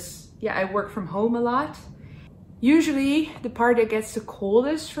 because yeah, I work from home a lot. Usually the part that gets the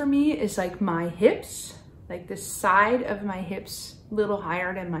coldest for me is like my hips, like the side of my hips, a little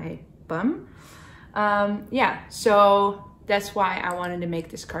higher than my bum. Yeah, so that's why I wanted to make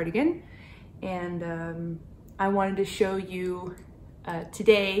this cardigan. And I wanted to show you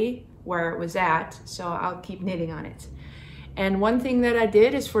today where it was at, so I'll keep knitting on it. And one thing that I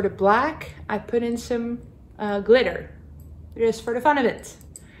did is for the black, I put in some glitter, just for the fun of it,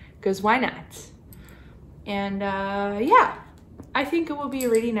 because why not? And yeah, I think it will be a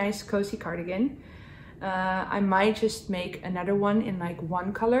really nice cozy cardigan. I might just make another one in like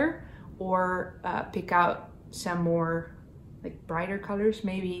one color, or pick out some more like brighter colors,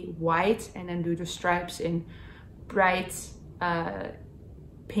 maybe white, and then do the stripes in bright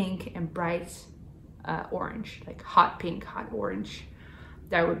pink and bright orange, like hot pink, hot orange.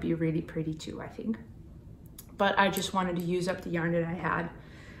 That would be really pretty too, I think. But I just wanted to use up the yarn that I had.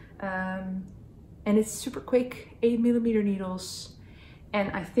 And it's super quick, 8mm needles.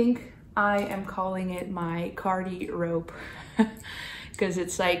 And I think I am calling it my Cardirobe, because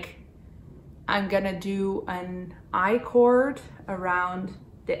it's like, I'm gonna do an I-cord around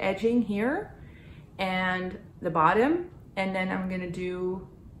the edging here and the bottom, and then I'm gonna do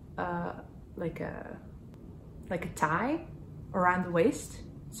like a tie around the waist,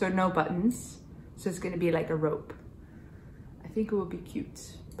 so no buttons, so it's gonna be like a rope. I think it will be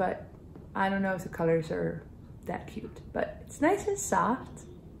cute, but I don't know if the colors are that cute, but it's nice and soft,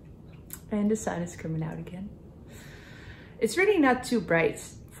 and the sun is coming out again. It's really not too bright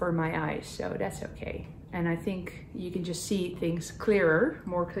for my eyes, so that's okay. And I think you can just see things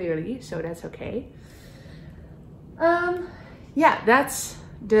more clearly, so that's okay. Yeah, that's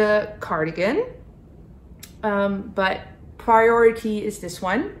the cardigan. But priority is this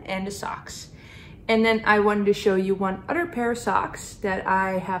one and the socks. And then I wanted to show you one other pair of socks that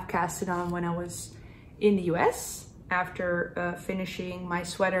I have casted on when I was in the US after finishing my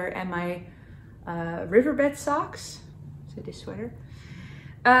sweater and my Riverbed Socks. So this sweater.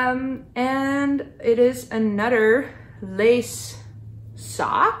 And it is another lace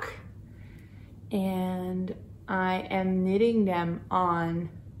sock. And I am knitting them on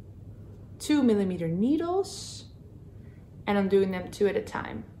 2mm needles. And I'm doing them 2 at a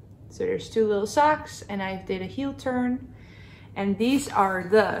time. So there's 2 little socks and I did a heel turn. And these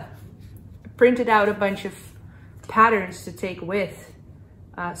are printed out a bunch of patterns to take with,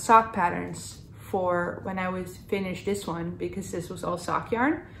 sock patterns for when I was finished this one, because this was all sock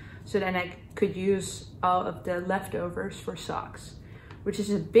yarn. So then I could use all of the leftovers for socks, which is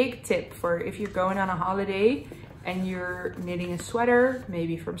a big tip for if you're going on a holiday and you're knitting a sweater,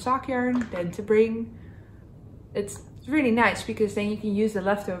 maybe from sock yarn, then to bring, it's really nice because then you can use the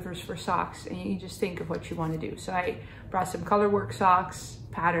leftovers for socks and you can just think of what you want to do. So I brought some color work socks,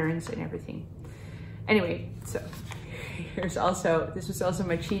 patterns and everything. Anyway, so this was also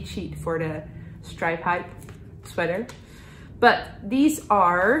my cheat sheet for the stripe hype sweater. But these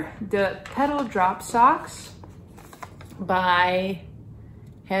are the Petal drop socks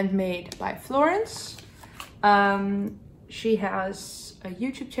handmade by Florence. She has a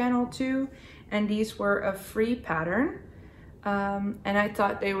YouTube channel too, and these were a free pattern. And I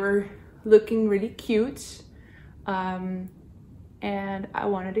thought they were looking really cute. And I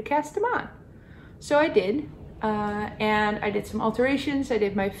wanted to cast them on. So I did. And I did some alterations. I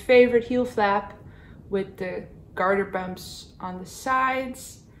did my favorite heel flap with the garter bumps on the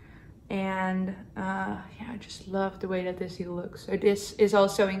sides. And yeah, I just love the way that this heel looks. So this is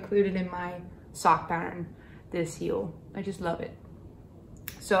also included in my sock pattern, this heel. I just love it.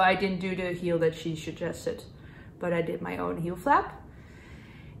 So I didn't do the heel that she suggested, but I did my own heel flap.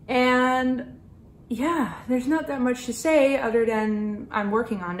 And yeah, there's not that much to say other than I'm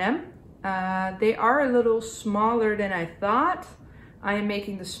working on them. They are a little smaller than I thought. I am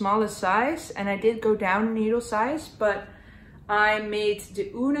making the smallest size, and I did go down in needle size, but I made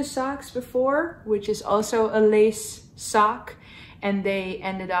the Una socks before, which is also a lace sock, and they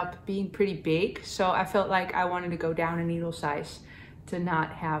ended up being pretty big. So I felt like I wanted to go down in needle size to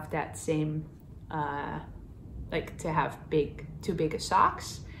not have that same, like to have too big of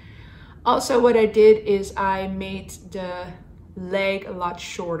socks. Also, what I did is I made the leg a lot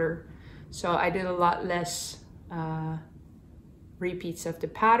shorter. So I did a lot less repeats of the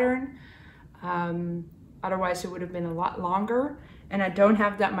pattern. Otherwise it would have been a lot longer, and I don't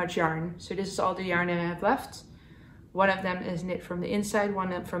have that much yarn. So this is all the yarn that I have left. One of them is knit from the inside,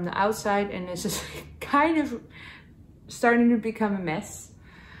 one from the outside, and this is kind of starting to become a mess.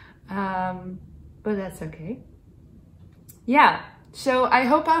 But that's okay. Yeah, so I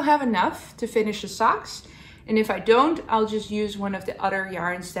hope I'll have enough to finish the socks. And if I don't, I'll just use one of the other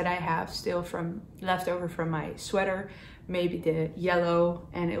yarns that I have still left over from my sweater, maybe the yellow,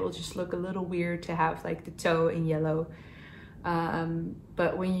 and it will just look a little weird to have like the toe in yellow.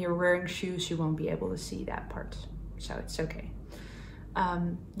 But when you're wearing shoes, you won't be able to see that part, so it's okay.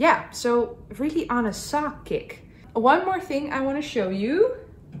 Yeah, so really on a sock kick. One more thing I want to show you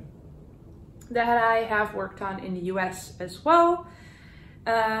that I have worked on in the US as well,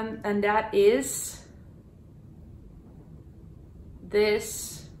 and that is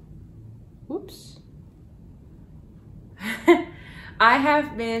this, whoops. I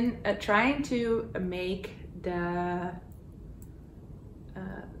have been trying to make the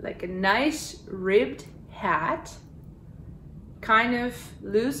like a nice ribbed hat, kind of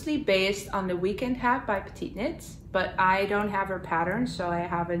loosely based on the weekend hat by Petite Knits, but I don't have her pattern, so I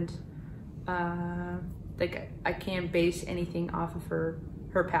haven't like I can't base anything off of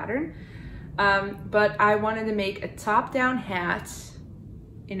her pattern. But I wanted to make a top-down hat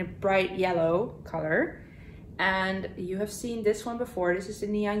in a bright yellow color. And you have seen this one before. This is the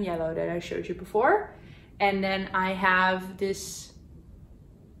neon yellow that I showed you before. And then I have this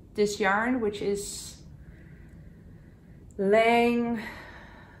yarn, which is Lang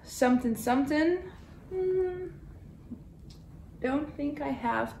something something. Don't think I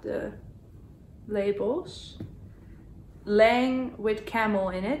have the labels. Lang with camel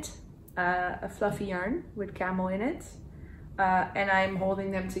in it. A fluffy yarn with camel in it. And I'm holding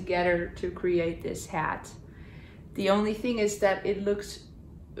them together to create this hat. The only thing is that it looks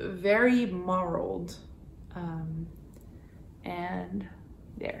very marled. And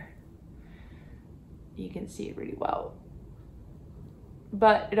there. You can see it really well.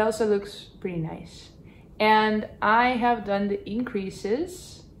 But it also looks pretty nice. And I have done the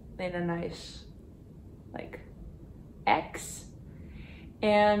increases in a nice like X.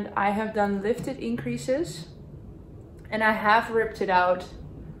 and I have done lifted increases, and I have ripped it out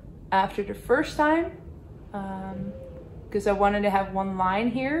after the first time because I wanted to have one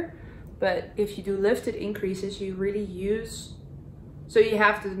line here. But if you do lifted increases, you really use, so you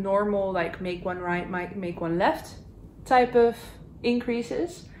have the normal like make one right, make one left type of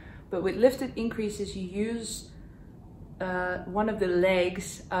increases. But with lifted increases, you use one of the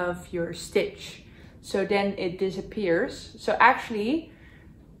legs of your stitch. So then it disappears. So actually,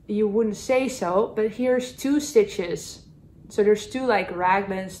 you wouldn't say so, but here's 2 stitches. So there's 2 like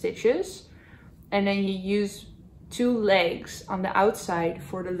raglan stitches, and then you use 2 legs on the outside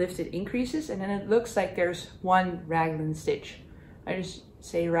for the lifted increases, and then it looks like there's 1 raglan stitch. I just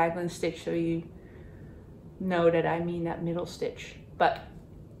say raglan stitch so you know that I mean that middle stitch. But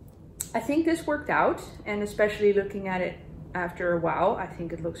I think this worked out, and especially looking at it after a while, I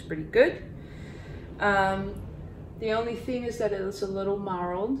think it looks pretty good. The only thing is that it's a little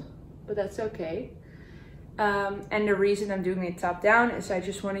marled, but that's okay. And the reason I'm doing it top down is I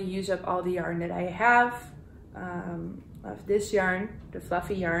just want to use up all the yarn that I have of this yarn, the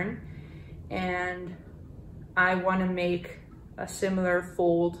fluffy yarn, and I want to make a similar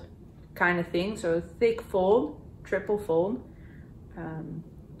fold kind of thing, so a thick fold, triple fold,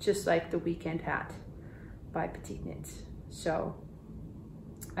 just like the weekend hat by Petite Knits. So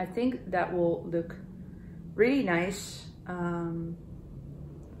I think that will look really nice.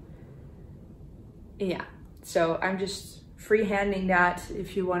 Yeah, so I'm just freehanding that.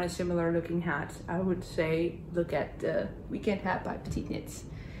 If you want a similar looking hat, I would say look at the weekend hat by Petite Knits.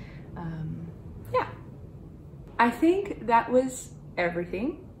 Yeah, I think that was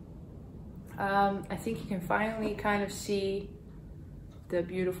everything. I think you can finally kind of see the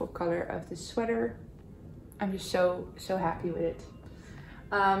beautiful color of the sweater. I'm just so happy with it.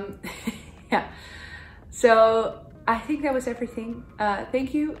 Yeah, so I think that was everything.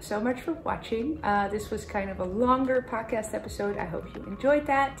 Thank you so much for watching. This was kind of a longer podcast episode. I hope you enjoyed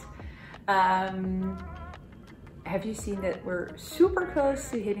that. Have you seen that we're super close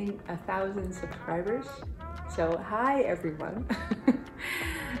to hitting 1,000 subscribers? So hi everyone.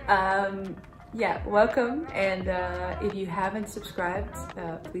 Yeah, welcome. And if you haven't subscribed,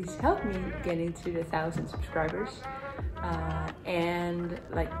 please help me get into the 1,000 subscribers. And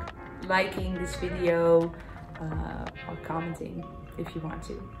like liking this video, or commenting if you want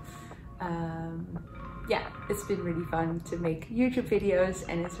to. Yeah, it's been really fun to make YouTube videos,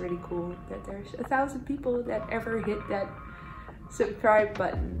 and it's really cool that there's 1,000 people that ever hit that subscribe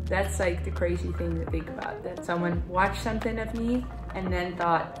button. That's like the crazy thing to think about, that someone watched something of me and then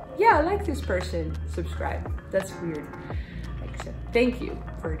thought, yeah, I like this person, subscribe. That's weird. Like, so thank you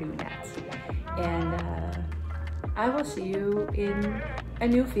for doing that. And I will see you in a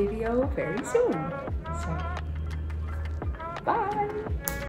new video very soon. So bye.